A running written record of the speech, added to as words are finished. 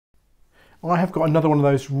I have got another one of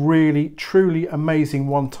those really, truly amazing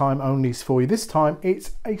one-time onlys for you. This time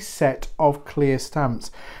it's a set of clear stamps.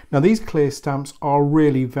 Now these clear stamps are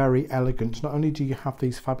really very elegant. Not only do you have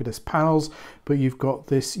these fabulous panels, but you've got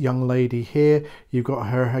this young lady here, you've got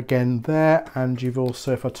her again there, and you've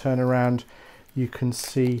also, if I turn around, you can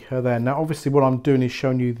see her there. Now obviously what I'm doing is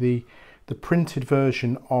showing you the printed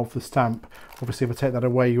version of the stamp. Obviously if I take that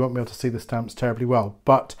away you won't be able to see the stamps terribly well,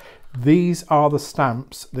 but these are the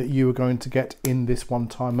stamps that you are going to get in this one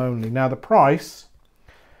time only. Now the price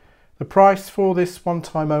for this one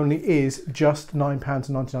time only is just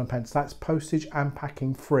 £9.99. That's postage and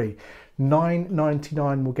packing free.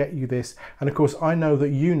 £9.99 will get you this, and of course I know that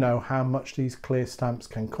you know how much these clear stamps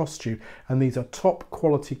can cost you, and these are top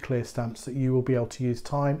quality clear stamps that you will be able to use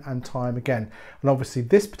time and time again. And obviously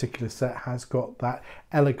this particular set has got that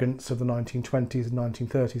elegance of the 1920s and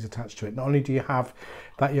 1930s attached to it. Not only do you have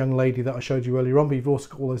that young lady that I showed you earlier on, but you've also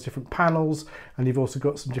got all those different panels, and you've also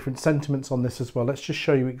got some different sentiments on this as well. Let's just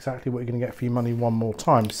show you exactly what you're going to get for your money one more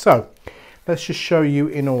time. So let's just show you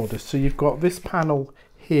in order. So you've got this panel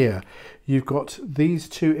here, you've got these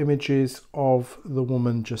two images of the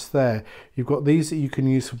woman just there, you've got these that you can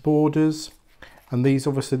use for borders, and these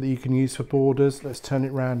obviously that you can use for borders. Let's turn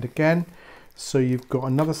it around again. So you've got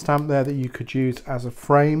another stamp there that you could use as a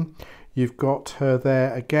frame. You've got her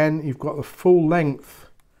there again, you've got the full length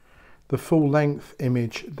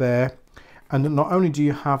image there, and not only do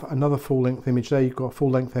you have another full length image there, you've got a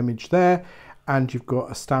full length image there, and you've got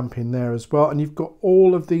a stamp in there as well, and you've got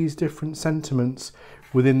all of these different sentiments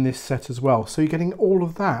within this set as well. So you're getting all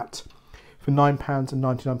of that for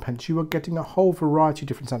 £9.99. You are getting a whole variety of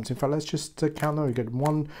different stamps. In fact, let's just count them. We get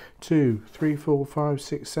 1, 2, 3, 4, 5,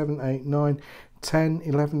 6, 7, 8, 9, 10,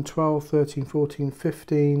 11, 12, 13, 14,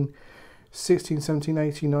 15, 16, 17,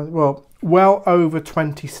 18, 19, well over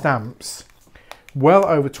 20 stamps. Well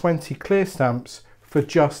over 20 clear stamps for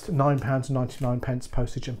just £9.99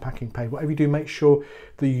 postage and packing paid. Whatever you do, make sure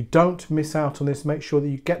that you don't miss out on this. Make sure that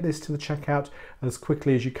you get this to the checkout as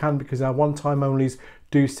quickly as you can, because our one-time onlys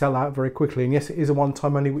do sell out very quickly. And yes, it is a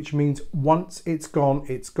one-time only, which means once it's gone,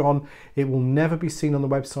 it's gone. It will never be seen on the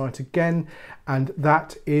website again, and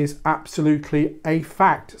that is absolutely a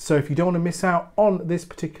fact. So if you don't want to miss out on this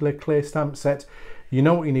particular clear stamp set, you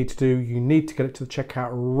know what you need to do. You need to get it to the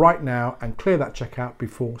checkout right now and clear that checkout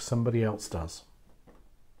before somebody else does.